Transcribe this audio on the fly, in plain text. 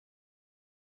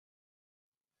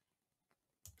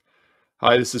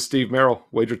Hi, this is Steve Merril,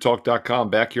 WagerTalk.com,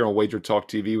 back here on WagerTalk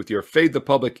TV with your Fade the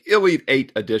Public Elite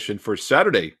 8 edition for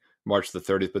Saturday, March the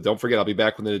 30th. But don't forget, I'll be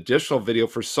back with an additional video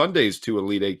for Sunday's 2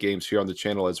 Elite 8 games here on the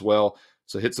channel as well.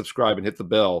 So hit subscribe and hit the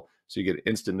bell so you get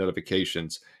instant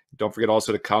notifications. Don't forget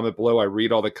also to comment below. I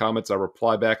read all the comments. I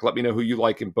reply back. Let me know who you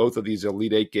like in both of these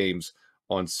Elite 8 games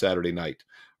on Saturday night.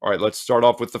 All right, let's start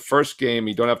off with the first game.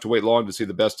 You don't have to wait long to see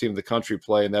the best team in the country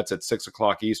play, and that's at 6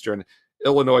 o'clock Eastern.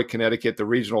 Illinois, Connecticut, the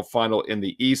regional final in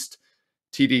the East.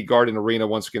 TD Garden Arena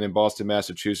once again in Boston,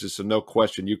 Massachusetts. So no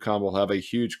question, UConn will have a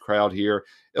huge crowd here.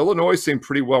 Illinois seemed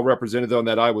pretty well represented, though, in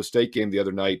that Iowa State game the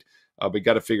other night. But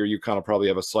got to figure UConn will probably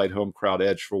have a slight home crowd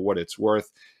edge for what it's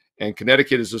worth. And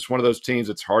Connecticut is just one of those teams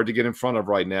that's hard to get in front of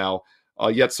right now.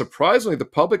 Yet, surprisingly, the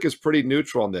public is pretty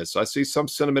neutral on this. I see some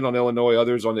sentiment on Illinois,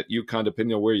 others on UConn,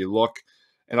 depending on where you look.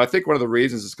 And I think one of the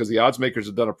reasons is because the odds makers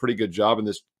have done a pretty good job in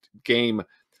this game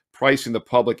pricing the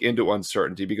public into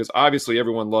uncertainty, because obviously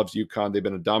everyone loves UConn. They've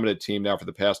been a dominant team now for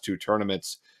the past 2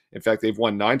 tournaments. In fact, they've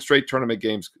won 9 straight tournament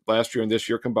games last year and this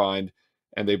year combined,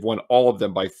 and they've won all of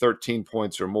them by 13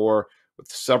 points or more, with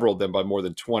several of them by more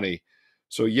than 20.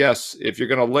 So yes, if you're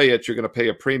going to lay it, you're going to pay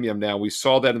a premium now. We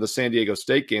saw that in the San Diego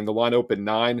State game. The line opened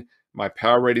 9. My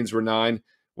power ratings were 9,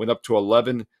 went up to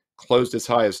 11, closed as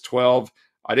high as 12.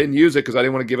 I didn't use it because I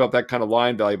didn't want to give up that kind of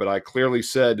line value, but I clearly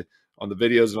said on the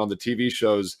videos and on the TV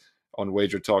shows on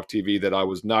WagerTalk TV that I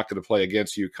was not going to play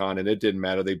against UConn, and it didn't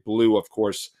matter. They blew, of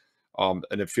course, an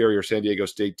inferior San Diego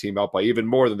State team out by even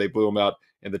more than they blew them out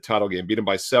in the title game. Beat them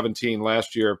by 17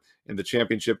 last year in the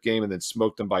championship game and then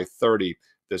smoked them by 30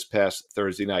 this past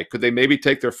Thursday night. Could they maybe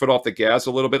take their foot off the gas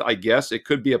a little bit? I guess it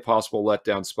could be a possible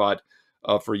letdown spot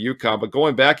for UConn. But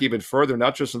going back even further,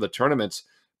 not just in the tournaments,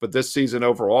 but this season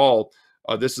overall,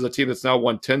 this is a team that's now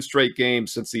won 10 straight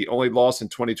games since the only loss in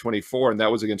 2024, and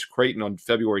that was against Creighton on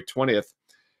February 20th.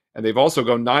 And they've also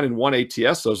gone 9-1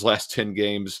 ATS those last 10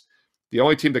 games. The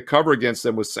only team to cover against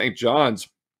them was St. John's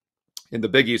in the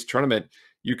Big East tournament.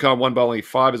 UConn won by only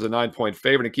 5 as a 9-point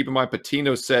favorite. And keep in mind,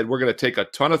 Pitino said, we're going to take a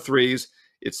ton of threes.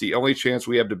 It's the only chance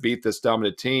we have to beat this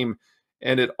dominant team.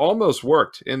 And it almost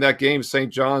worked. In that game,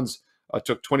 St. John's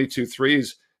took 22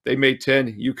 threes. They made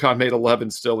 10. UConn made 11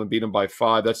 still and beat them by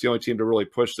 5. That's the only team to really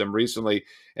push them recently.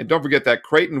 And don't forget that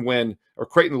Creighton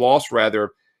loss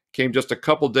rather, came just a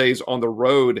couple days on the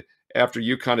road after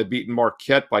UConn had beaten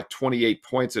Marquette by 28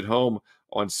 points at home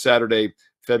on Saturday,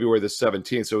 February the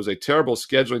 17th. So it was a terrible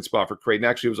scheduling spot for Creighton.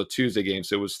 Actually, it was a Tuesday game,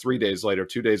 so it was 3 days later,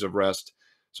 2 days of rest.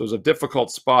 So it was a difficult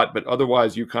spot, but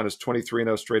otherwise UConn is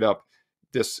 23-0 straight up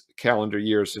this calendar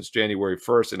year since January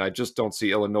 1st, and I just don't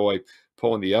see Illinois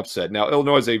pulling the upset. Now,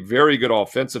 Illinois is a very good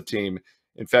offensive team.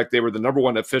 In fact, they were the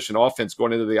 #1 efficient offense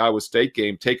going into the Iowa State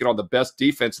game, taking on the best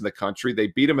defense in the country. They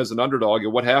beat them as an underdog,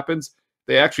 and what happens?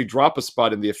 They actually drop a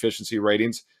spot in the efficiency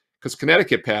ratings because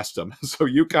Connecticut passed them. So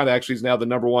UConn actually is now the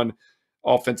 #1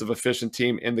 offensive efficient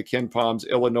team in the Ken Palms.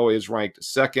 Illinois is ranked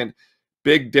 2nd.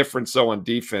 Big difference, though, on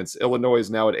defense. Illinois is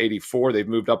now at 84. They've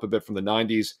moved up a bit from the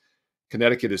 90s.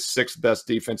 Connecticut is 6th best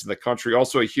defense in the country.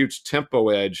 Also a huge tempo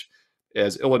edge,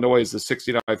 as Illinois is the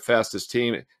 69th fastest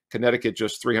team. Connecticut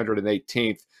just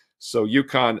 318th. So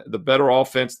UConn, the better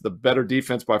offense, the better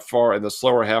defense by far, and the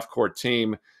slower half-court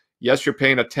team. Yes, you're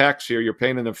paying a tax here. You're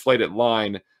paying an inflated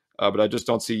line, but I just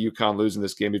don't see UConn losing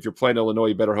this game. If you're playing Illinois,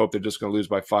 you better hope they're just going to lose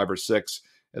by 5 or 6,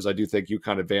 as I do think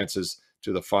UConn advances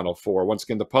to the Final Four. Once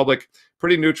again, the public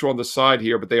pretty neutral on the side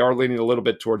here, but they are leaning a little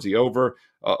bit towards the over.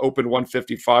 Open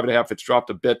 155.5. It's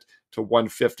dropped a bit to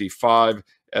 155.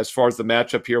 As far as the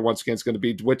matchup here, once again, it's going to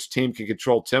be which team can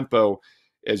control tempo,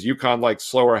 as UConn likes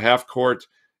slower half court.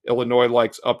 Illinois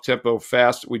likes up-tempo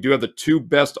fast. We do have the 2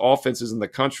 best offenses in the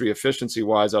country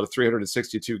efficiency-wise out of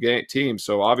 362 teams,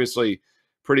 so obviously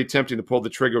pretty tempting to pull the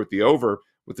trigger with the over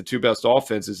with the 2 best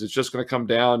offenses. It's just going to come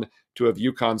down to if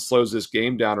UConn slows this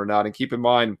game down or not. And keep in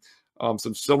mind,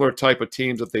 some similar type of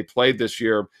teams that they played this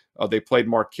year. They played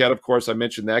Marquette, of course. I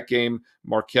mentioned that game.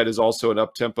 Marquette is also an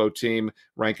up-tempo team,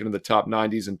 ranking in the top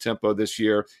 90s in tempo this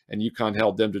year, and UConn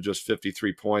held them to just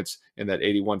 53 points in that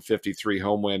 81-53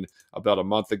 home win about a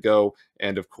month ago.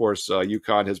 And, of course,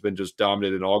 UConn has been just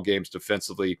dominant in all games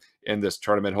defensively in this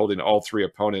tournament, holding all 3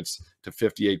 opponents to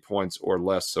 58 points or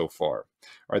less so far.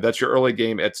 All right, that's your early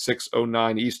game at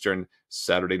 6:09 Eastern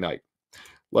Saturday night.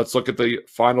 Let's look at the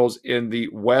finals in the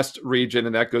West region,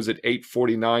 and that goes at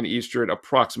 8:49 Eastern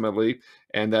approximately,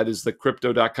 and that is the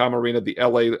Crypto.com arena, the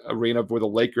LA arena where the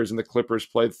Lakers and the Clippers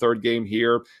played. 3rd game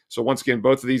here. So once again,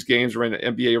 both of these games are in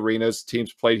NBA arenas.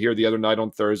 Teams played here the other night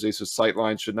on Thursday, so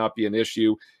sightlines should not be an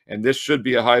issue, and this should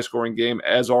be a high-scoring game,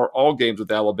 as are all games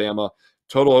with Alabama.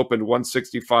 Total opened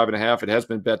 165.5. It has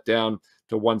been bet down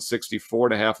to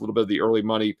 164.5, a little bit of the early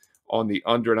money on the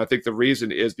under. And I think the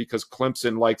reason is because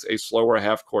Clemson likes a slower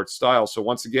half-court style. So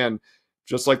once again,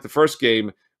 just like the first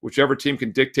game, whichever team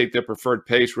can dictate their preferred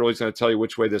pace really is going to tell you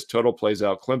which way this total plays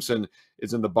out. Clemson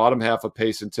is in the bottom half of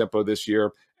pace and tempo this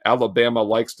year. Alabama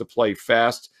likes to play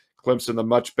fast. Clemson, the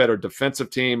much better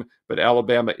defensive team, but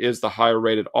Alabama is the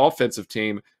higher-rated offensive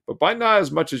team, but by not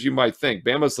as much as you might think.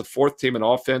 Bama's the 4th team in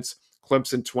offense,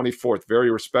 Clemson 24th.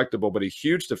 Very respectable, but a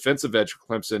huge defensive edge for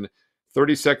Clemson.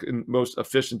 32nd most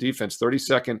efficient defense,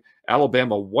 32nd.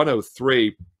 Alabama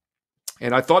 103.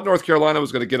 And I thought North Carolina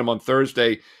was going to get them on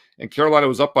Thursday, and Carolina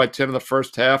was up by 10 in the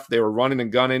first half. They were running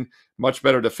and gunning, much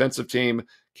better defensive team.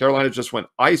 Carolina just went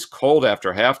ice cold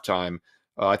after halftime.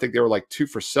 I think they were like 2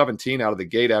 for 17 out of the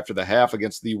gate after the half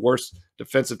against the worst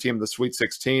defensive team in the Sweet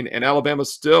 16. And Alabama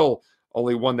still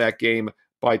only won that game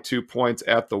by 2 points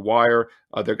at the wire.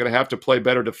 They're going to have to play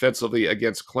better defensively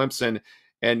against Clemson.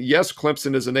 And yes,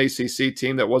 Clemson is an ACC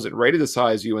team that wasn't rated as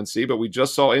high as UNC, but we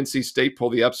just saw NC State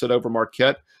pull the upset over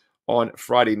Marquette on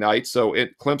Friday night. So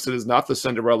Clemson is not the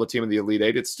Cinderella team in the Elite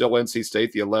Eight. It's still NC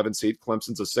State, the 11 seed.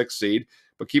 Clemson's a 6 seed.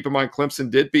 But keep in mind, Clemson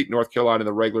did beat North Carolina in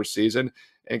the regular season,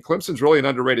 and Clemson's really an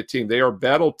underrated team. They are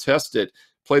battle-tested,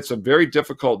 played some very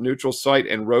difficult neutral site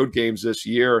and road games this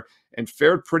year, and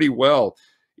fared pretty well.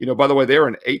 You know, by the way, they were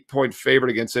an 8-point favorite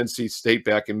against NC State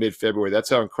back in mid-February. That's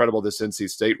how incredible this NC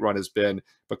State run has been.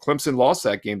 But Clemson lost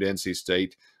that game to NC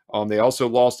State. They also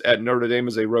lost at Notre Dame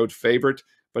as a road favorite.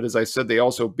 But as I said, they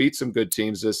also beat some good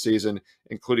teams this season,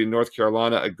 including North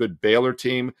Carolina, a good Baylor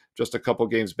team just a couple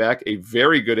games back, a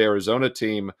very good Arizona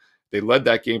team. They led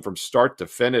that game from start to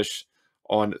finish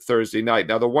on Thursday night.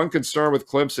 Now, the one concern with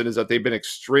Clemson is that they've been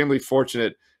extremely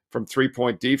fortunate from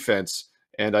three-point defense,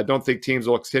 and I don't think teams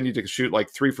will continue to shoot like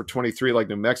 3 for 23 like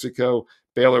New Mexico.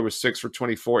 Baylor was 6 for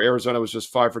 24. Arizona was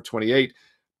just 5 for 28.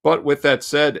 But with that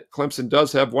said, Clemson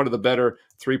does have one of the better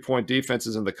three-point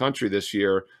defenses in the country this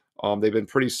year. They've been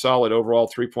pretty solid overall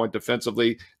three-point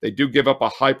defensively. They do give up a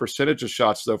high percentage of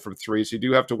shots, though, from three, so you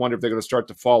do have to wonder if they're going to start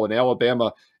to fall. In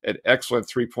Alabama, an excellent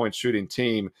three-point shooting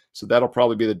team, so that'll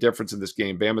probably be the difference in this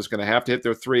game. Bama's going to have to hit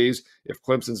their threes. If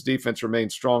Clemson's defense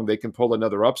remains strong, they can pull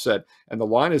another upset. And the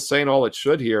line is saying all it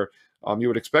should here. You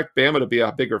would expect Bama to be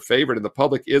a bigger favorite, and the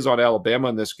public is on Alabama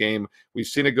in this game. We've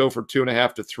seen it go from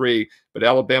 2.5 to 3, but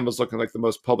Alabama's looking like the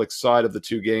most public side of the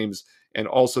two games, and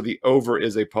also the over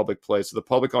is a public play. So the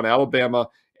public on Alabama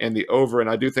and the over, and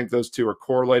I do think those two are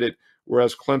correlated,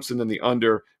 whereas Clemson and the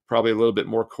under probably a little bit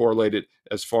more correlated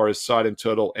as far as side and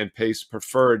total and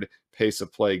preferred pace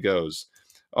of play goes.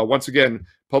 Once again,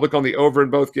 public on the over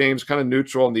in both games, kind of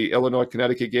neutral in the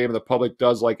Illinois-Connecticut game, and the public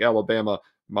does like Alabama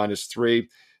 -3.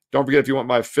 Don't forget, if you want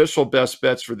my official best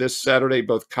bets for this Saturday,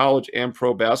 both college and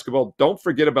pro basketball, don't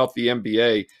forget about the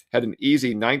NBA. Had an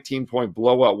easy 19-point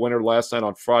blowout winner last night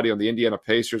on Friday on the Indiana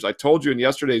Pacers. I told you in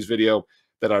yesterday's video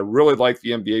that I really like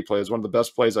the NBA play. It was one of the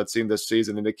best plays I'd seen this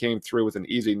season, and it came through with an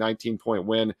easy 19-point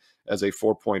win as a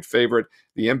 4-point favorite.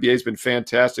 The NBA has been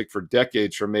fantastic for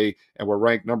decades for me, and we're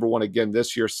ranked number one again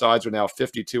this year. Sides are now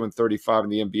 52-35 in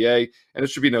the NBA, and it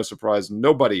should be no surprise.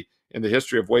 Nobody in the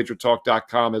history of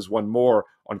WagerTalk.com has won more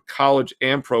on college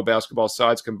and pro basketball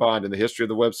sides combined in the history of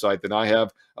the website than I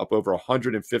have, up over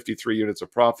 153 units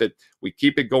of profit. We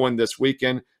keep it going this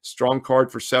weekend. Strong card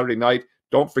for Saturday night.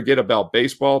 Don't forget about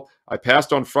baseball. I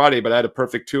passed on Friday, but I had a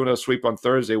perfect 2-0 sweep on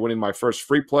Thursday, winning my first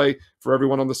free play for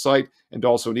everyone on the site, and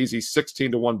also an easy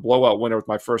 16-1 blowout winner with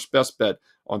my first best bet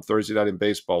on Thursday night in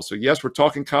baseball. So yes, we're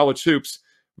talking college hoops.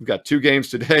 We've got 2 games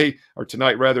today, or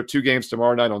tonight rather, 2 games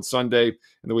tomorrow night on Sunday, and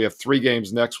then we have 3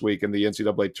 games next week in the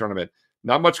NCAA tournament.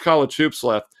 Not much college hoops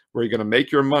left. Where you're going to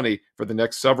make your money for the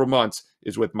next several months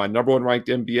is with my number 1 ranked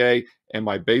NBA and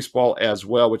my baseball as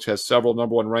well, which has several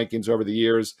number 1 rankings over the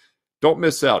years. Don't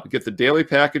miss out. Get the daily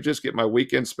packages, get my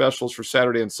weekend specials for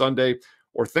Saturday and Sunday,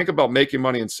 or think about making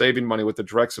money and saving money with a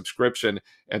direct subscription.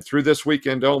 And through this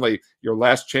weekend only, your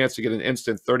last chance to get an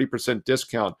instant 30%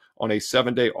 discount on a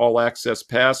 7-day all-access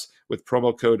pass with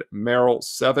promo code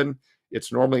Merril7.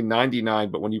 It's normally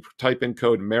 $99, but when you type in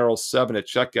code Merril7 at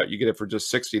checkout, you get it for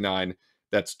just $69.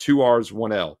 That's 2 R's,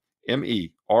 1 L.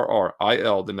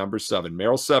 Merril, the number 7.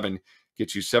 Merril7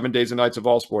 gets you 7 days and nights of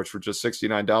all sports for just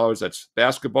 $69. That's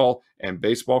basketball and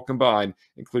baseball combined,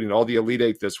 including all the Elite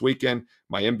Eight this weekend,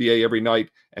 my NBA every night,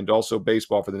 and also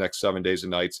baseball for the next 7 days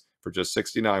and nights for just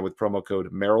 $69 with promo code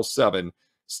Merril7.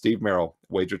 Steve Merril,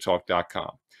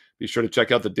 WagerTalk.com. Be sure to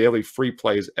check out the daily free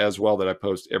plays as well that I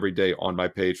post every day on my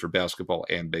page for basketball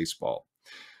and baseball.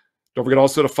 Don't forget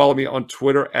also to follow me on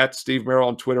Twitter at Steve Merril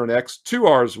on Twitter and X. 2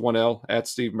 R's, 1 L at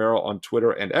Steve Merril on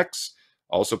Twitter and X.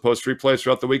 Also post replays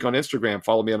throughout the week on Instagram.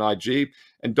 Follow me on IG.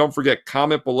 And don't forget,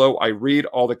 comment below. I read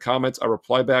all the comments. I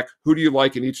reply back. Who do you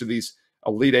like in each of these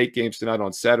Elite Eight games tonight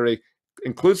on Saturday?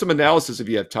 Include some analysis if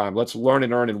you have time. Let's learn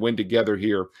and earn and win together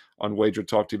here on Wager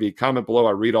Talk TV. Comment below.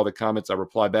 I read all the comments. I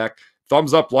reply back.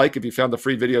 Thumbs up, like if you found the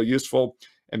free video useful.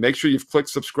 And make sure you've clicked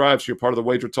subscribe so you're part of the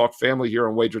Wager Talk family here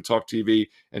on Wager Talk TV.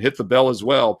 And hit the bell as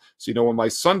well so you know when my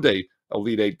Sunday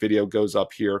Elite Eight video goes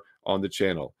up here on the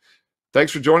channel.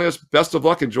 Thanks for joining us. Best of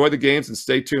luck. Enjoy the games and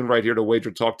stay tuned right here to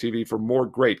Wager Talk TV for more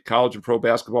great college and pro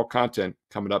basketball content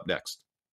coming up next.